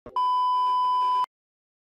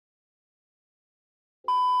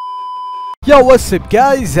Yo, what's up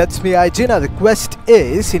guys, that's me IJ. Now the quest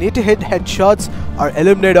is you need to hit headshots or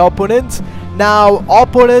eliminate opponents. Now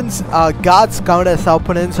opponents, guards count as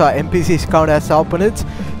opponents or NPCs count as opponents.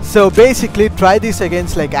 So basically try this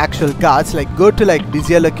against like actual guards, like go to like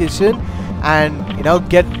busier location and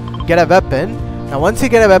get a weapon. Now once you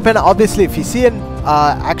get a weapon, obviously if you see an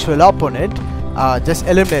actual opponent, just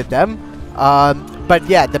eliminate them. But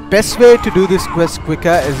yeah, the best way to do this quest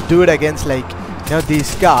quicker is do it against like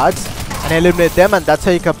these guards and eliminate them, and that's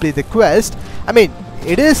how you complete the quest. I mean,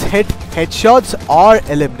 it is hit headshots or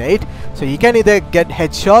eliminate, so you can either get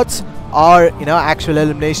headshots or actual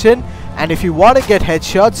elimination. And if you want to get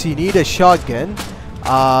headshots, you need a shotgun.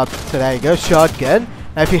 So there you go, shotgun.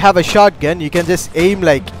 Now if you have a shotgun, you can just aim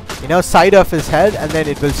like side of his head and then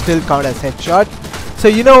it will still count as headshot. So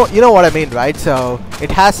you know what I mean, right? So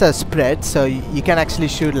it has a spread, so you can actually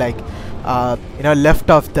shoot like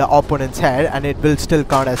left of the opponent's head and it will still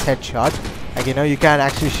count as headshot. Like you can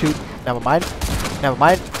actually shoot. Never mind.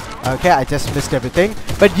 Okay, I just missed everything,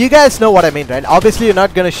 but you guys know what I mean, right? Obviously you're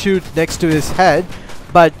not gonna shoot next to his head,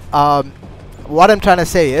 but what I'm trying to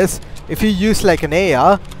say is if you use like an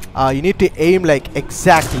AR, you need to aim like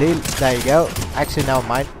exactly. There you go. Actually, never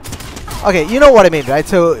mind. Okay, you know what I mean, right?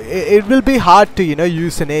 So it will be hard to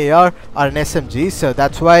use an AR or an SMG, so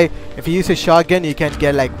that's why if you use a shotgun you can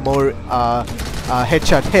get like more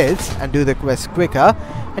headshot hits and do the quest quicker.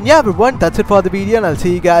 And yeah everyone, that's it for the video, and I'll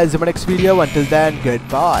see you guys in my next video. Until then,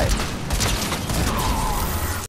 goodbye.